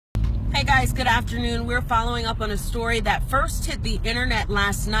Hey guys, good afternoon. We're following up on a story that first hit the internet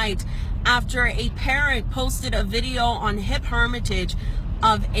last night after a parent posted a video on Hip Hermitage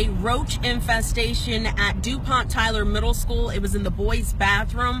of a roach infestation at Dupont Tyler Middle School. It was in the boys'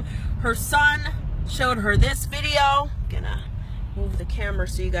 bathroom. Her son showed her this video. I'm gonna move the camera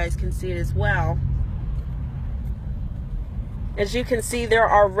so you guys can see it as well. As you can see, there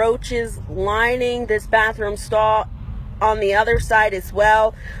are roaches lining this bathroom stall on the other side as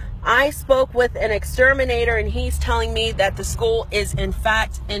well. I spoke with an exterminator and he's telling me that the school is in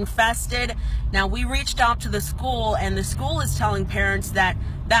fact infested. Now, we reached out to the school and the school is telling parents that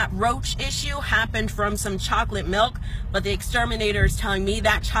that roach issue happened from some chocolate milk, but the exterminator is telling me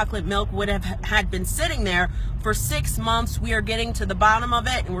that chocolate milk would have had been sitting there for 6 months. We are getting to the bottom of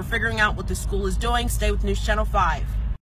it and we're figuring out what the school is doing. Stay with News Channel 5.